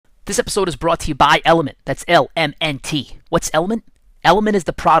This episode is brought to you by Element. That's L-M-N-T. What's Element? Element is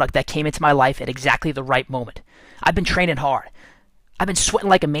the product that came into my life at exactly the right moment. I've been training hard. I've been sweating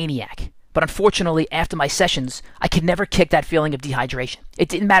like a maniac. But unfortunately, after my sessions, I could never kick that feeling of dehydration. It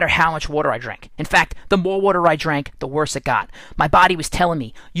didn't matter how much water I drank. In fact, the more water I drank, the worse it got. My body was telling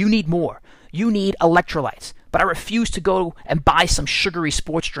me, you need more. You need electrolytes. But I refused to go and buy some sugary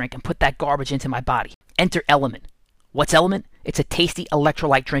sports drink and put that garbage into my body. Enter Element. What's Element? It's a tasty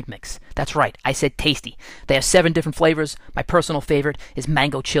electrolyte drink mix. That's right, I said tasty. They have 7 different flavors. My personal favorite is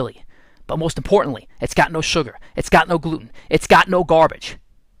mango chili. But most importantly, it's got no sugar. It's got no gluten. It's got no garbage.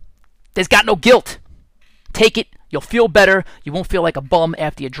 There's got no guilt. Take it. You'll feel better. You won't feel like a bum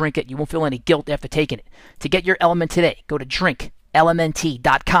after you drink it. You won't feel any guilt after taking it. To get your Element today, go to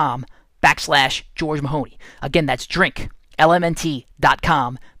drinklmnt.com/George Mahoney. Again, that's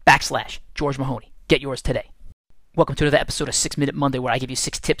drinklmnt.com/George Mahoney. Get yours today. Welcome to another episode of 6 Minute Monday, where I give you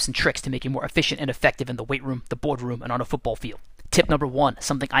 6 tips and tricks to make you more efficient and effective in the weight room, the boardroom, and on a football field. Tip number 1,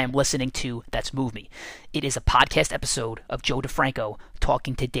 something I am listening to that's moved me. It is a podcast episode of Joe DeFranco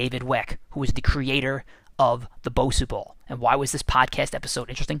talking to David Weck, who is the creator of the Bosu Ball. And why was this podcast episode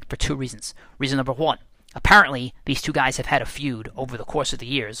interesting? For 2 reasons. Reason number 1, apparently these 2 guys have had a feud over the course of the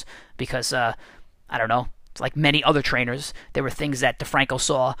years because, I don't know, like many other trainers, there were things that DeFranco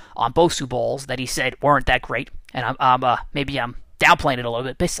saw on Bosu balls that he said weren't that great. And maybe I'm downplaying it a little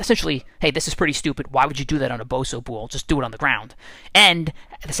bit, but essentially, hey, this is pretty stupid. Why would you do that on a Bosu ball? Just do it on the ground. And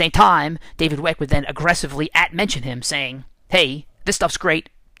at the same time, David Weck would then aggressively mention him, saying, hey, this stuff's great.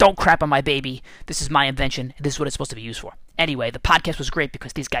 Don't crap on my baby. This is my invention. This is what it's supposed to be used for. Anyway, the podcast was great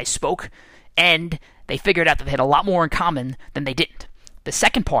because these guys spoke, and they figured out that they had a lot more in common than they didn't. The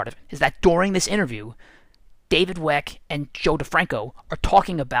second part of it is that during this interview, David Weck and Joe DeFranco are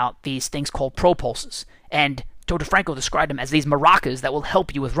talking about these things called propulses, and Joe DeFranco described them as these maracas that will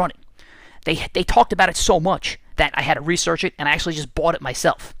help you with running. They talked about it so much that I had to research it, and I actually just bought it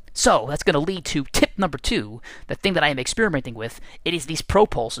myself. So that's going to lead to tip number 2, the thing that I am experimenting with. It is these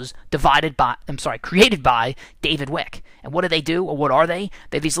propulses created by David Weck. And what do, or what are they?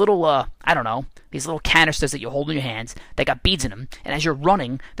 They're these little, these little canisters that you hold in your hands. They got beads in them, and as you're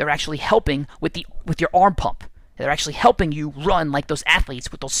running, they're actually helping with your arm pump. They're actually helping you run like those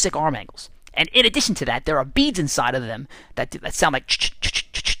athletes with those sick arm angles. And in addition to that, there are beads inside of them that sound like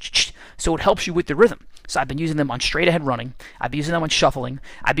so it helps you with the rhythm. So I've been using them on straight ahead running. I've been using them on shuffling.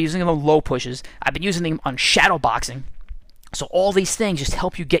 I've been using them on low pushes. I've been using them on shadow boxing. So all these things just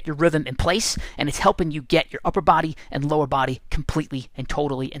help you get your rhythm in place, and it's helping you get your upper body and lower body completely and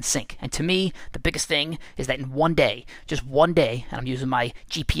totally in sync. And to me, the biggest thing is that in one day, just one day, and I'm using my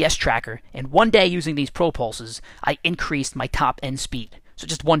GPS tracker, in one day using these propulses, I increased my top end speed. So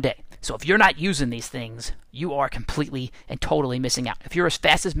just one day. So if you're not using these things, you are completely and totally missing out. If you're as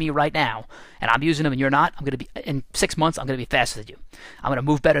fast as me right now, and I'm using them and you're not, in 6 months, I'm going to be faster than you. I'm going to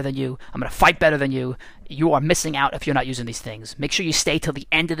move better than you. I'm going to fight better than you. You are missing out if you're not using these things. Make sure you stay till the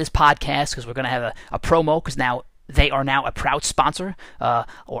end of this podcast, because we're going to have a promo, because now they are now a proud sponsor,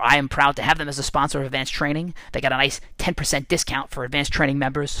 or I am proud to have them as a sponsor of Advanced Training. They got a nice 10% discount for Advanced Training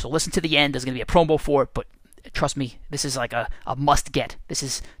members, so listen to the end. There's going to be a promo for it, but trust me, this is like a must get.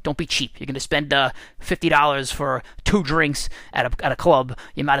 Don't be cheap. You're going to spend $50 for 2 drinks at a club.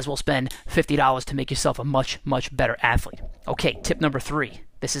 You might as well spend $50 to make yourself a much, much better athlete. Okay, tip number 3.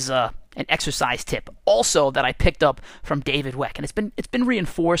 This is an exercise tip, also that I picked up from David Weck, and it's been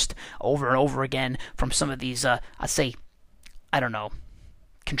reinforced over and over again from some of these,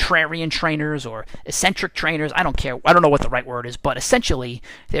 contrarian trainers or eccentric trainers. I don't care. I don't know what the right word is, but essentially,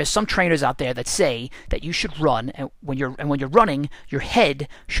 there's some trainers out there that say that you should run, and when you're running, your head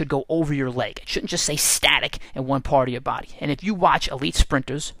should go over your leg. It shouldn't just stay static in one part of your body. And if you watch elite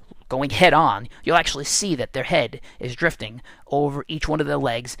sprinters going head on, you'll actually see that their head is drifting over each one of their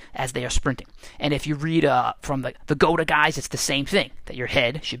legs as they are sprinting. And if you read from the GOATA guys, it's the same thing, that your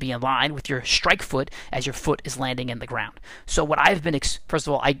head should be in line with your strike foot as your foot is landing in the ground. So what I've been, first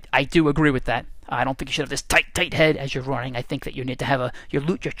of all, I do agree with that. I don't think you should have this tight head as you're running. I think that you need to have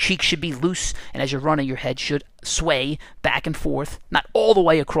your cheek should be loose, and as you're running, your head should sway back and forth, not all the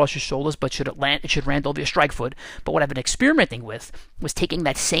way across your shoulders, but it should land over your strike foot. But what I've been experimenting with was taking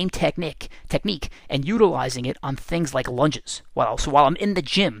that same technique and utilizing it on things like lunges. So while I'm in the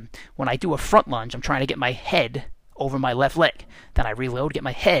gym, when I do a front lunge, I'm trying to get my head over my left leg. Then I reload, get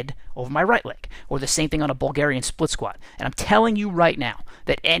my head over my right leg. Or the same thing on a Bulgarian split squat. And I'm telling you right now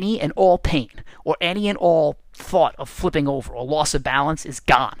that any and all pain or any and all thought of flipping over or loss of balance is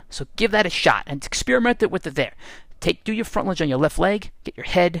gone. So give that a shot and experiment it with it there. Do your front lunge on your left leg, get your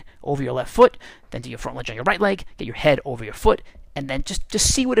head over your left foot, then do your front lunge on your right leg, get your head over your foot. and then just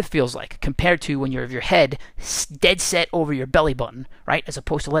see what it feels like compared to when you're your head dead set over your belly button, right? As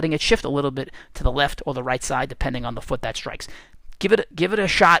opposed to letting it shift a little bit to the left or the right side, depending on the foot that strikes. Give it a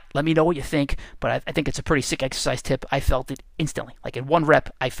shot. Let me know what you think. But I think it's a pretty sick exercise tip. I felt it instantly. Like in one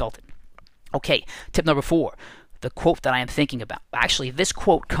rep, I felt it. Okay, tip number 4. The quote that I am thinking about. Actually, this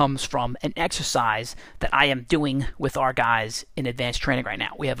quote comes from an exercise that I am doing with our guys in advanced training right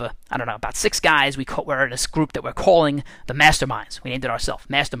now. We have about 6 guys. We're in this group that we're calling the Masterminds. We named it ourselves,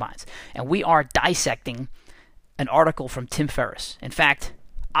 Masterminds. And we are dissecting an article from Tim Ferriss. In fact,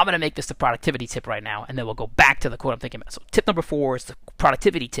 I'm going to make this the productivity tip right now, and then we'll go back to the quote I'm thinking about. So tip number 4 is the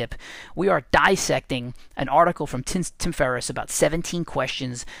productivity tip. We are dissecting an article from Tim Ferriss about 17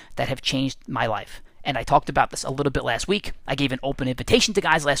 questions that have changed my life. And I talked about this a little bit last week. I gave an open invitation to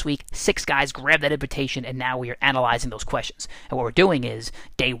guys last week. 6 guys grabbed that invitation, and now we are analyzing those questions. And what we're doing is,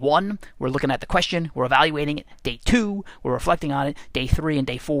 day 1, we're looking at the question, we're evaluating it. Day 2, we're reflecting on it. Day 3 and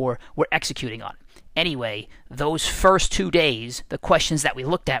day 4, we're executing on it. Anyway, those first 2 days, the questions that we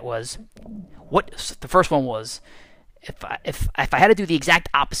looked at was, the first one was, if I had to do the exact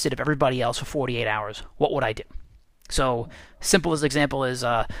opposite of everybody else for 48 hours, what would I do? So, simplest example is,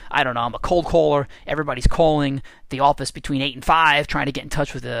 I'm a cold caller. Everybody's calling the office between 8 and 5, trying to get in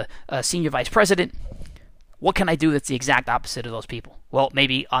touch with the senior vice president. What can I do that's the exact opposite of those people? Well,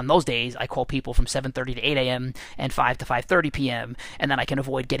 maybe on those days, I call people from 7:30 to 8 a.m. and 5 to 5:30 p.m., and then I can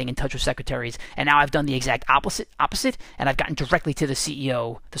avoid getting in touch with secretaries. And now I've done the exact opposite, and I've gotten directly to the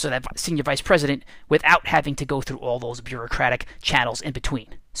CEO, so that senior vice president, without having to go through all those bureaucratic channels in between.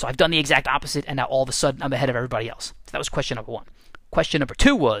 So I've done the exact opposite, and now all of a sudden I'm ahead of everybody else. So that was question number 1. Question number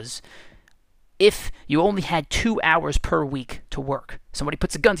 2 was, if you only had 2 hours per week to work, somebody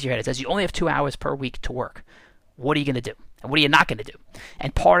puts a gun to your head and says you only have 2 hours per week to work, what are you going to do? And what are you not going to do?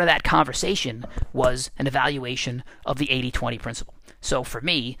 And part of that conversation was an evaluation of the 80-20 principle. So for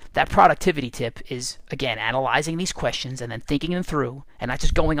me, that productivity tip is, again, analyzing these questions and then thinking them through, and not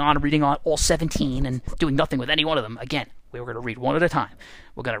just going on and reading on all 17 and doing nothing with any one of them. Again, we were going to read one at a time.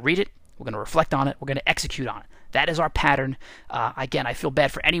 We're going to read it. We're going to reflect on it. We're going to execute on it. That is our pattern. Again, I feel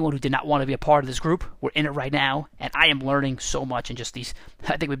bad for anyone who did not want to be a part of this group. We're in it right now, and I am learning so much in just these.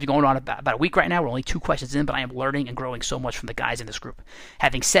 I think we've been going on about a week right now. We're only 2 questions in, but I am learning and growing so much from the guys in this group.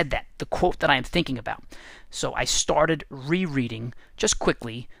 Having said that, the quote that I am thinking about. So I started rereading, just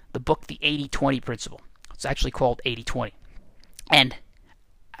quickly, the book, The 80-20 Principle. It's actually called 80-20. And,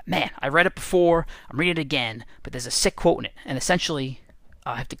 man, I read it before. I'm reading it again, but there's a sick quote in it. And essentially,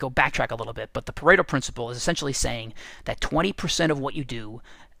 I have to go backtrack a little bit, but the Pareto principle is essentially saying that 20% of what you do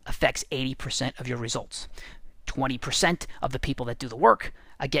affects 80% of your results. 20% of the people that do the work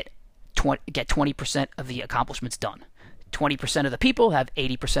get 20% of the accomplishments done. 20% of the people have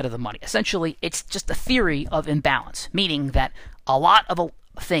 80% of the money. Essentially, it's just a theory of imbalance, meaning that a lot of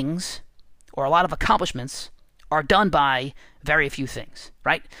things or a lot of accomplishments are done by very few things,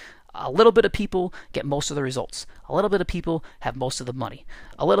 right? A little bit of people get most of the results. A little bit of people have most of the money.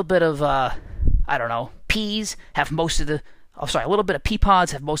 A little bit of, peas have most of the... a little bit of pea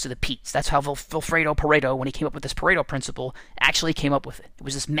pods have most of the peas. That's how Vilfredo Pareto, when he came up with this Pareto principle, actually came up with it. It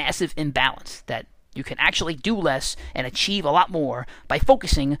was this massive imbalance that you can actually do less and achieve a lot more by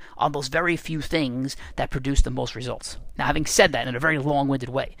focusing on those very few things that produce the most results. Now, having said that in a very long-winded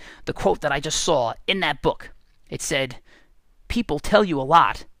way, the quote that I just saw in that book, it said, people tell you a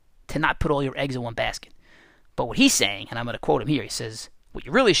lot to not put all your eggs in one basket. But what he's saying, and I'm going to quote him here, he says, what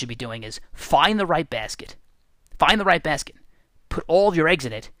you really should be doing is find the right basket. Find the right basket. Put all of your eggs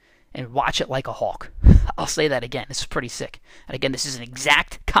in it and watch it like a hawk. I'll say that again. This is pretty sick. And again, this is an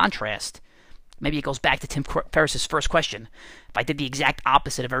exact contrast. Maybe it goes back to Tim Ferriss's first question. If I did the exact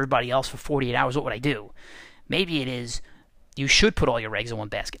opposite of everybody else for 48 hours, what would I do? Maybe it is, you should put all your eggs in one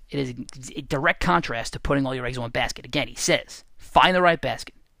basket. It is a direct contrast to putting all your eggs in one basket. Again, he says, find the right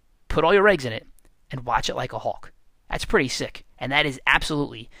basket. Put all your eggs in it, and watch it like a hawk. That's pretty sick. And that is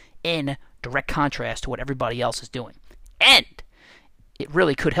absolutely in direct contrast to what everybody else is doing. And it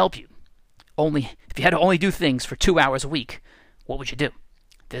really could help you. If you had to only do things for 2 hours a week, what would you do?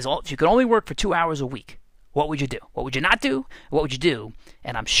 If you could only work for 2 hours a week, what would you do? What would you not do? What would you do?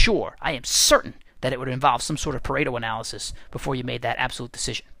 And I am certain that it would involve some sort of Pareto analysis before you made that absolute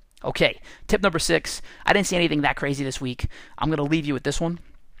decision. Okay, tip number 6. I didn't see anything that crazy this week. I'm going to leave you with this one,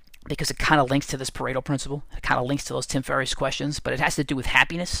 because it kind of links to this Pareto principle. It kind of links to those Tim Ferriss questions, but it has to do with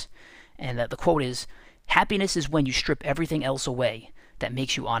happiness. And the quote is, happiness is when you strip everything else away that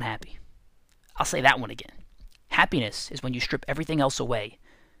makes you unhappy. I'll say that one again. Happiness is when you strip everything else away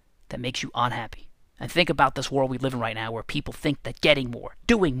that makes you unhappy. And think about this world we live in right now, where people think that getting more,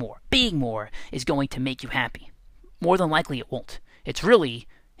 doing more, being more is going to make you happy. More than likely it won't. It's really,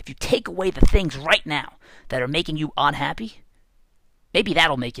 if you take away the things right now that are making you unhappy, maybe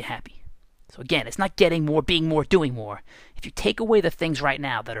that'll make you happy. So again, it's not getting more, being more, doing more. If you take away the things right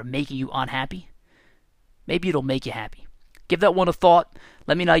now that are making you unhappy, maybe it'll make you happy. Give that one a thought.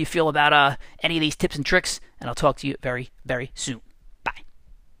 Let me know how you feel about any of these tips and tricks, and I'll talk to you very, very soon. Bye.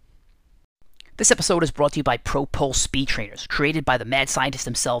 This episode is brought to you by ProPulse Speed Trainers, created by the mad scientist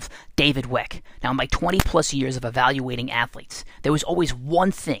himself, David Weck. Now, in my 20-plus years of evaluating athletes, there was always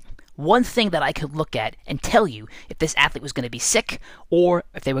one thing that I could look at and tell you if this athlete was going to be sick or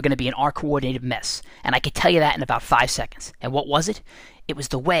if they were going to be an R-coordinated mess. And I could tell you that in about 5 seconds. And what was it? It was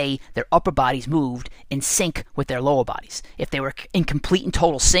the way their upper bodies moved in sync with their lower bodies. If they were in complete and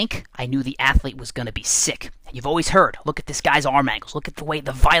total sync, I knew the athlete was going to be sick. And you've always heard, look at this guy's arm angles, look at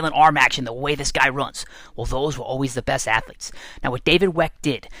the violent arm action, the way this guy runs. Well, those were always the best athletes. Now, what David Weck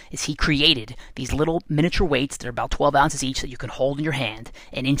did is he created these little miniature weights that are about 12 ounces each that you can hold in your hand.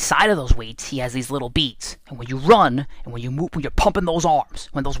 And inside of those weights, he has these little beads. And when you run and when you move, when you're pumping those arms,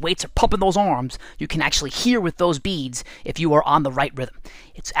 when those weights are pumping those arms, you can actually hear with those beads if you are on the right rhythm.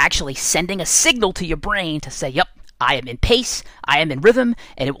 It's actually sending a signal to your brain to say, yep, I am in pace, I am in rhythm,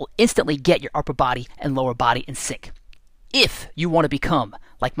 and it will instantly get your upper body and lower body in sync. If you want to become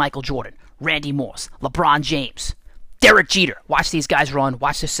like Michael Jordan, Randy Moss, LeBron James, Derek Jeter, watch these guys run,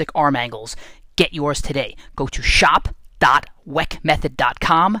 watch their sick arm angles, get yours today. Go to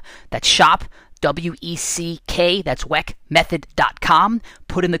shop.weckmethod.com. That's shop, W-E-C-K, that's weckmethod.com.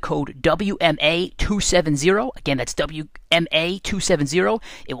 Put in the code WMA270. Again, that's WMA270.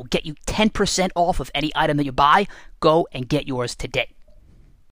 It will get you 10% off of any item that you buy. Go and get yours today.